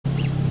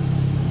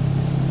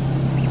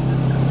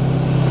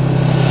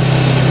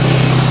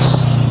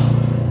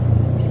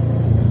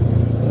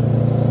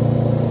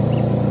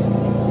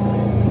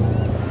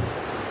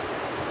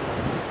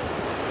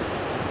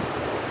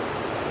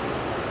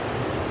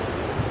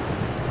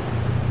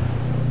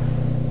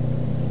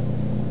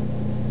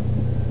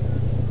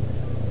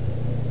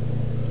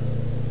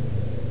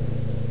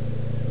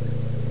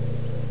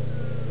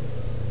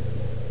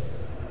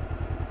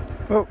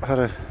Well, had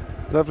a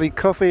lovely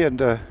coffee and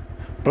a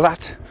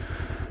blat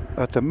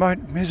at the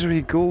Mount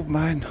Misery Gold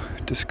Mine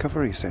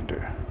Discovery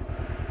Centre.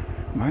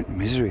 Mount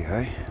Misery,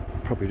 eh?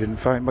 Probably didn't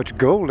find much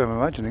gold, I'm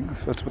imagining,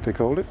 if that's what they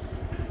called it.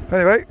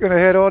 Anyway, gonna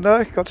head on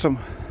now. Got some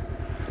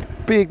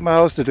big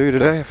miles to do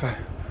today if I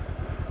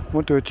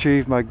want to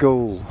achieve my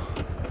goal,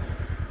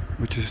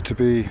 which is to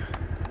be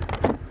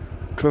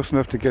close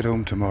enough to get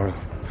home tomorrow.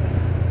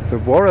 The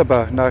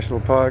Warraba National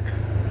Park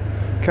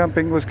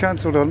camping was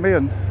cancelled on me,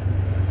 and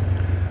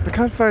I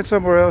can't find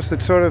somewhere else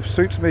that sort of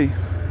suits me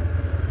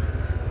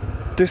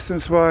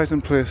distance wise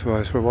and place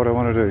wise for what I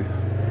want to do.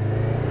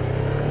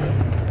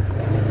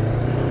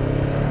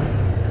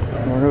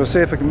 I'm going to see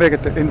if I can make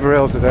it to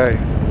Inverell today.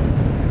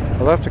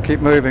 I'll have to keep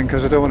moving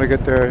because I don't want to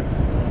get there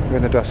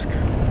in the dusk. A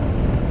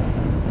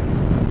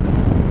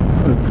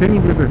pale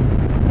river.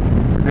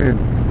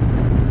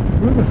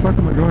 Where the fuck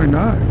am I going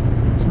now?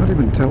 It's not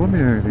even telling me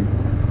anything.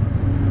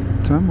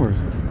 Tamworth.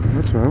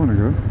 That's where I want to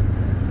go.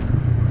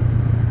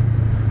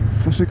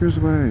 Fussiker's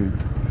Way.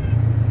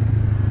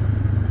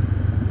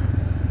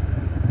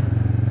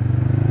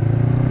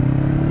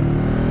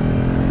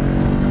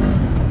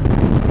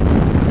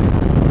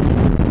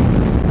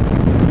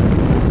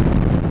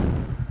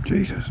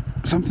 Jesus,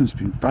 something's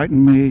been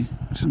biting me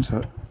since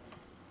a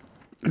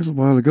little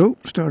while ago.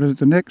 Started at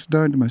the neck,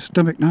 down to my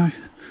stomach now.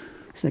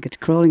 Looks like it's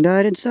crawling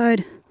down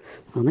inside.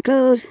 All my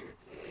clothes.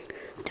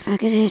 What the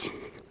fuck is it?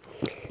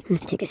 I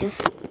have to take this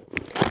off.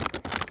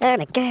 Oh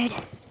my god.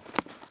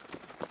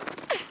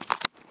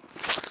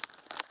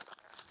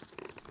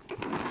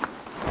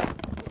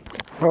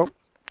 Well,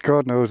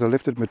 God knows I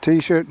lifted my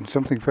t-shirt and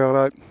something fell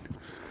out.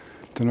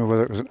 Don't know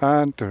whether it was an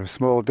ant or a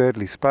small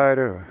deadly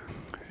spider or...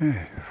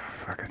 Yeah,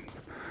 fucking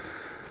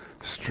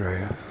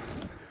Australia.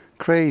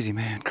 Crazy,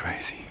 man,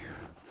 crazy.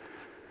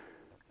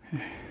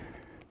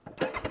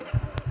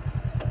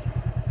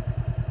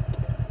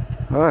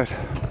 Alright,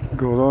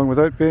 go along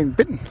without being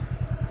bitten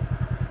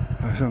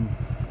by some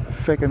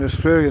fucking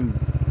Australian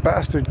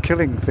bastard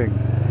killing thing.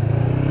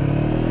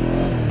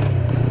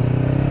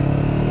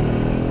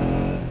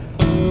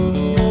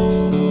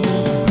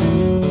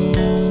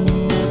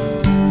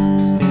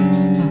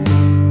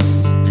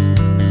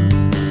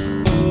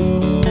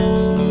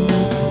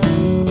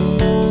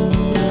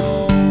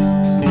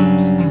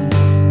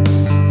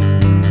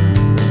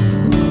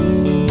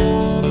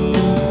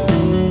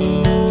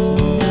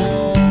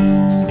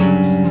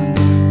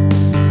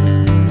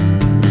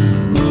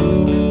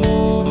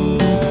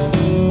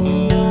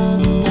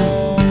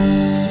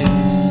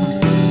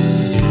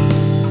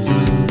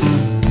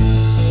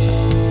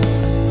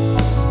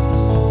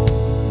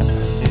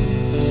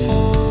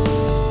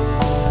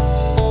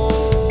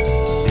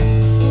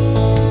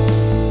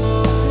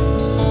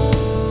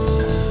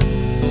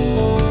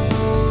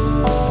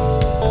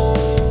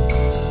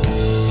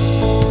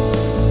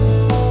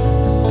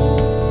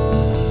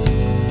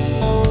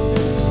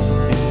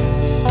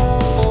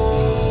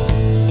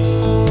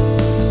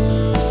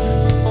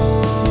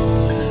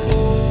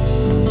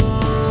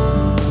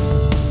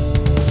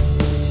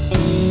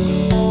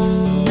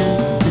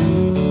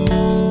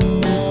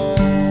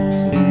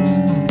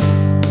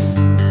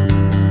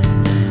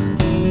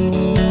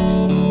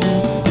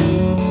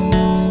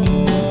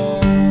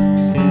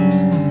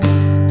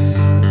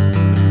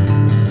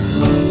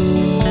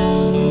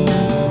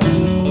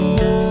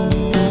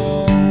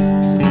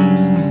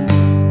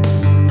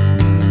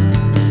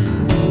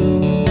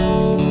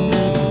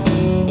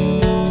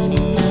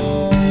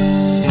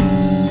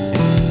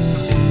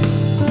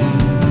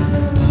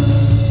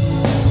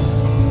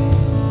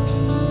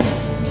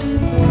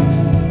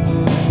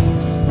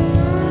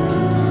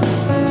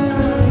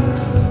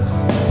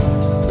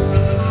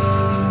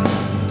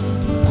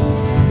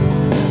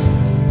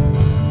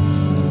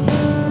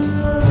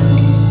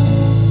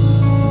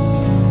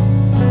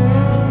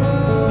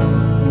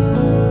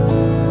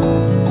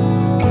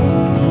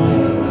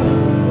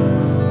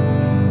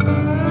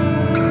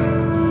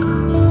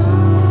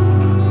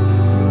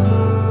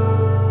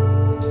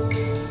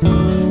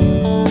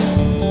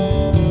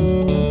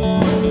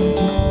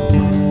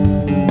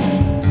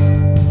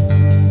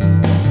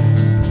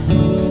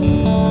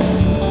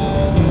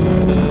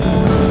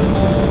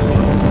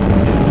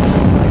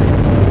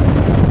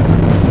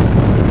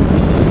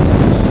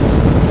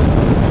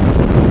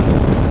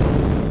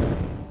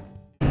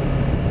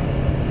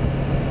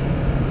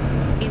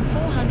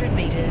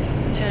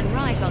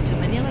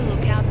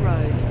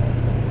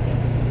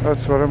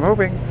 That's what I'm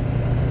hoping.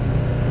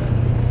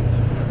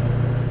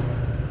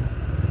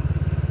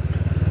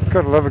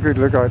 Gotta love a good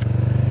lookout.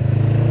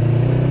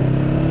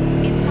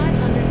 In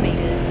 500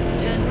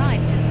 meters, turn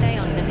right to stay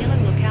on Manila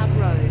Lookout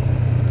Road.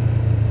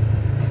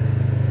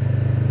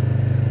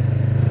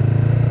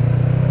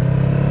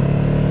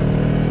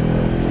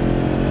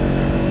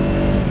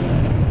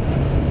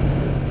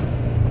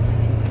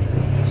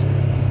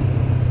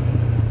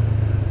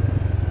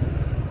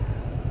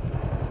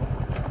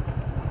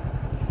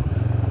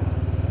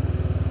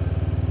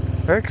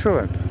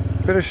 Excellent.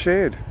 Bit of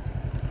shade.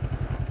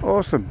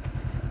 Awesome.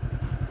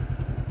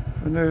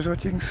 And there's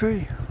what you can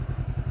see.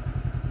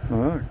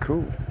 Alright,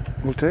 cool.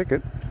 We'll take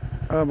it.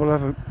 We'll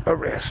have a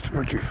rest.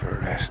 We're due for a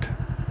rest.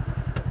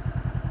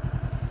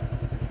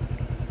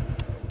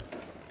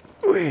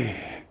 Whee!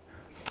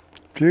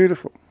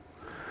 Beautiful.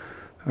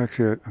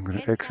 Actually, I'm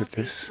going to exit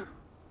this.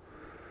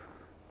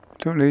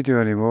 Don't need you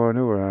anymore, I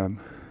know where I am.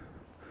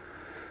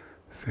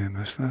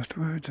 Famous last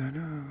words, I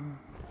know.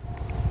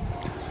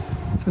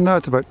 So now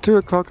it's about 2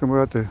 o'clock and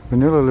we're at the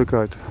Manila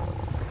Lookout.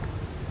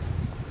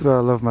 I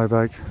love my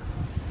bike.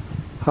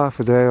 Half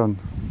a day on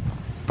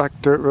back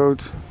dirt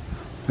roads,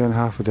 then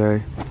half a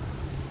day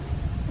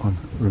on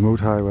remote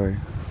highway,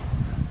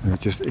 and it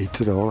just eats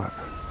it all up.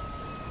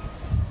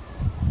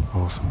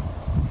 Awesome.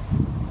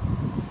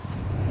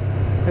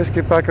 Let's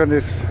get back on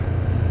this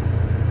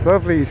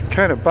lovely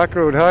kind of back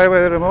road highway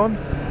that I'm on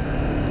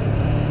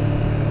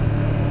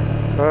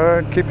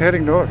and keep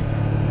heading north.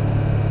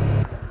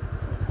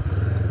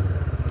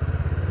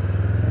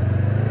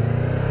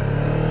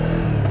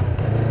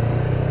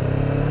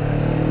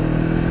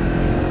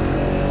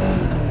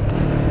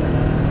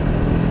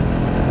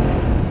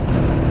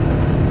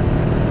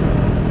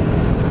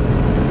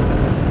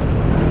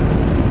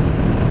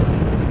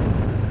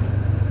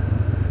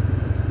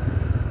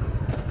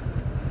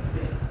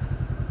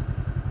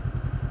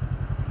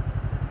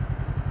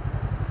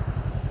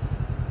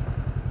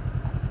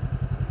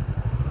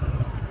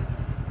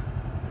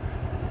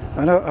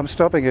 I know I'm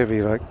stopping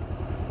every like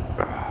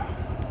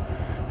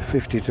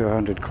 50 to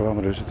 100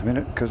 kilometres at the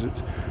minute because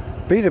it's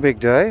been a big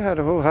day. Had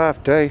a whole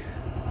half day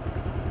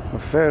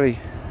of fairly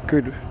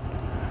good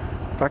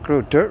back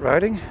road dirt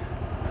riding.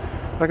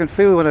 I can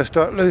feel when I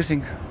start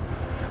losing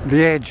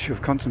the edge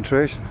of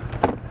concentration.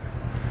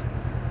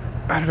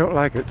 I don't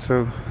like it,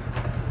 so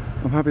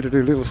I'm happy to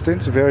do little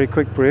stints, very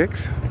quick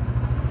breaks.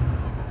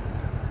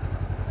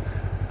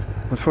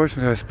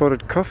 Unfortunately I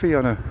spotted coffee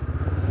on a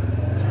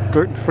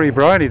gluten-free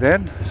brownie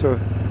then, so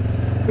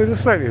it was a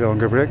slightly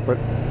longer break, but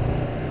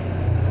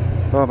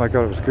oh my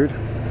god, it was good.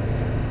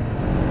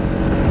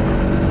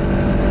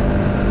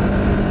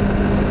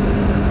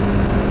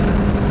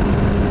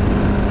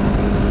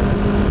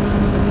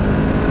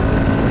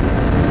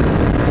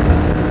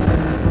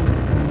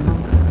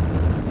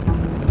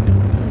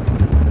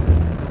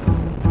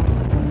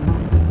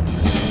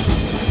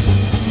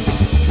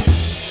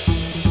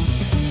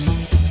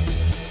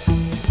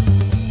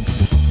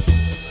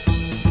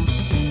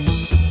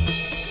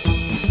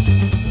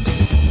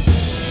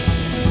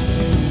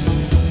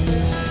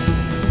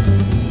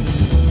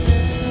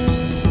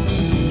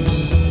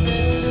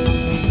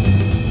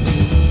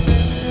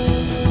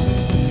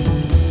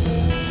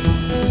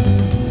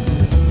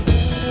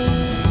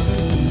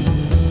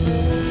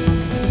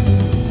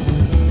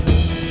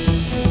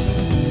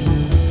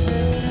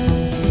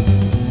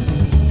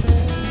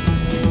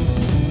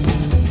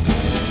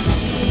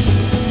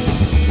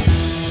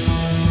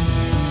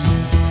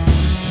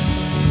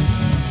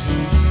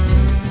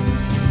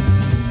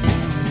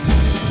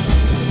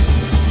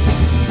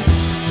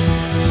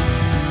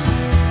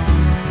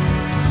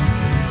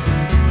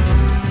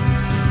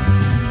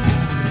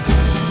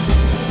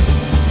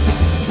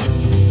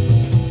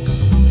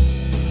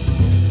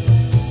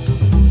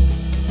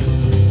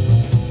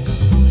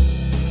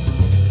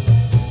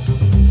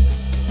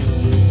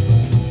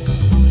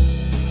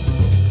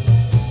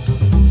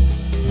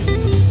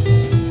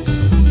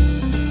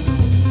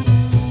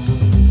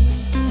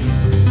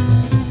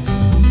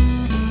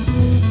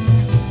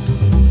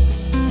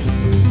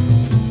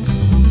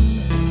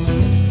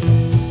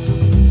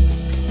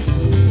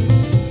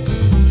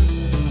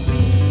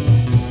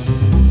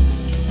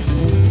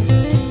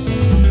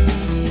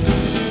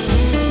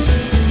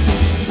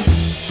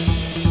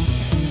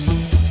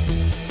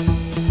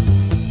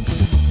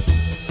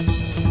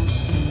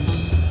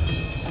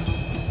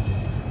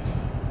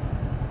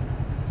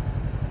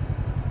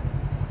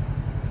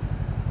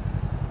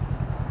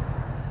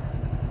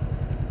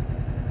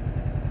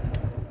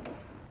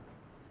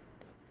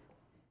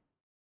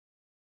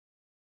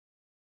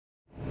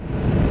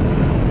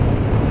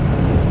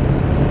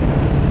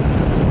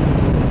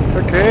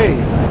 Okay,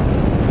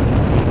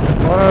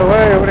 on our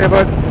way, only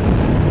about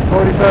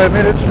 45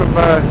 minutes from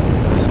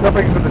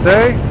stopping for the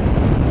day,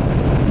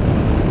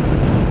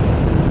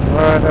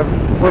 and I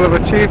will have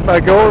achieved my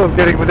goal of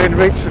getting within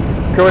reach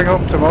of going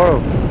home tomorrow.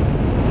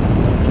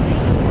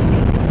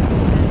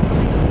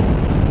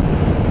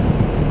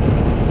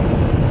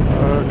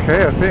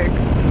 Okay, I think,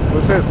 well,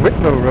 it says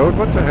Whitlow Road,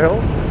 what the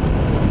hell?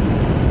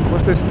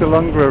 What's this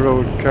Delungra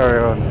Road carry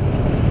on?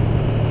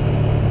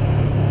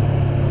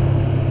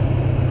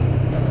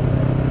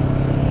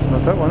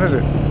 Not that one, is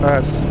it?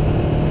 That's,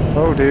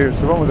 oh dear, it's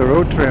the one with the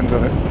road trains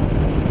on it.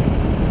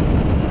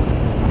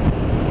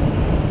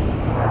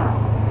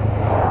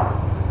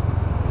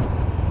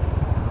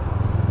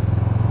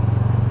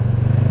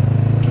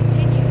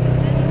 Continue for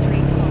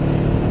 33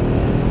 kilometers.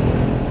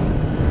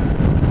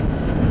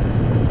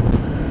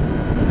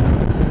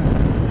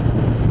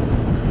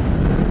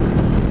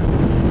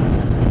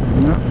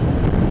 No.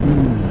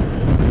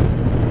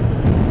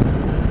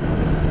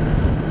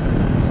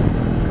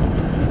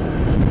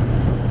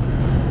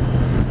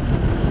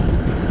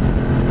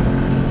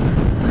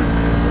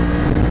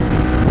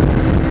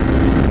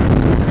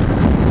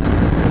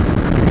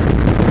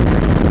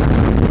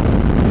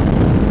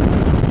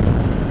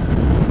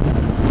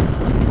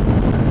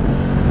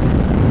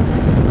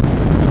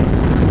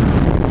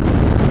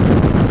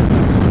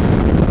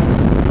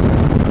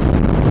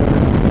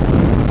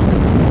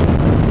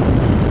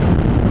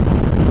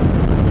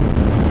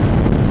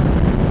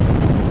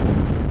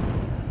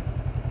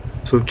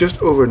 So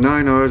just over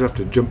 9 hours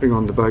after jumping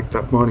on the bike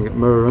that morning at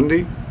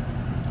Murrurundi,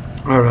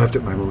 I arrived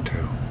at my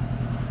motel.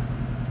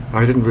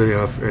 I didn't really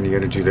have any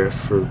energy left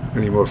for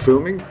any more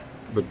filming,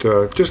 but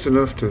just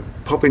enough to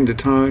pop into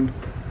town,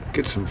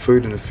 get some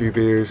food and a few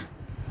beers,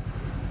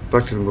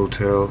 back to the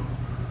motel,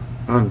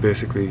 and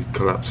basically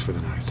collapse for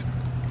the night.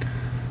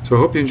 So I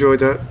hope you enjoyed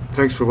that.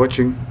 Thanks for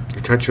watching.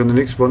 I'll catch you on the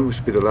next one, which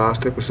will be the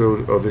last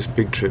episode of this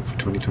big trip for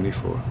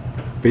 2024.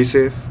 Be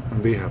safe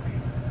and be happy.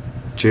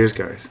 Cheers,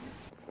 guys.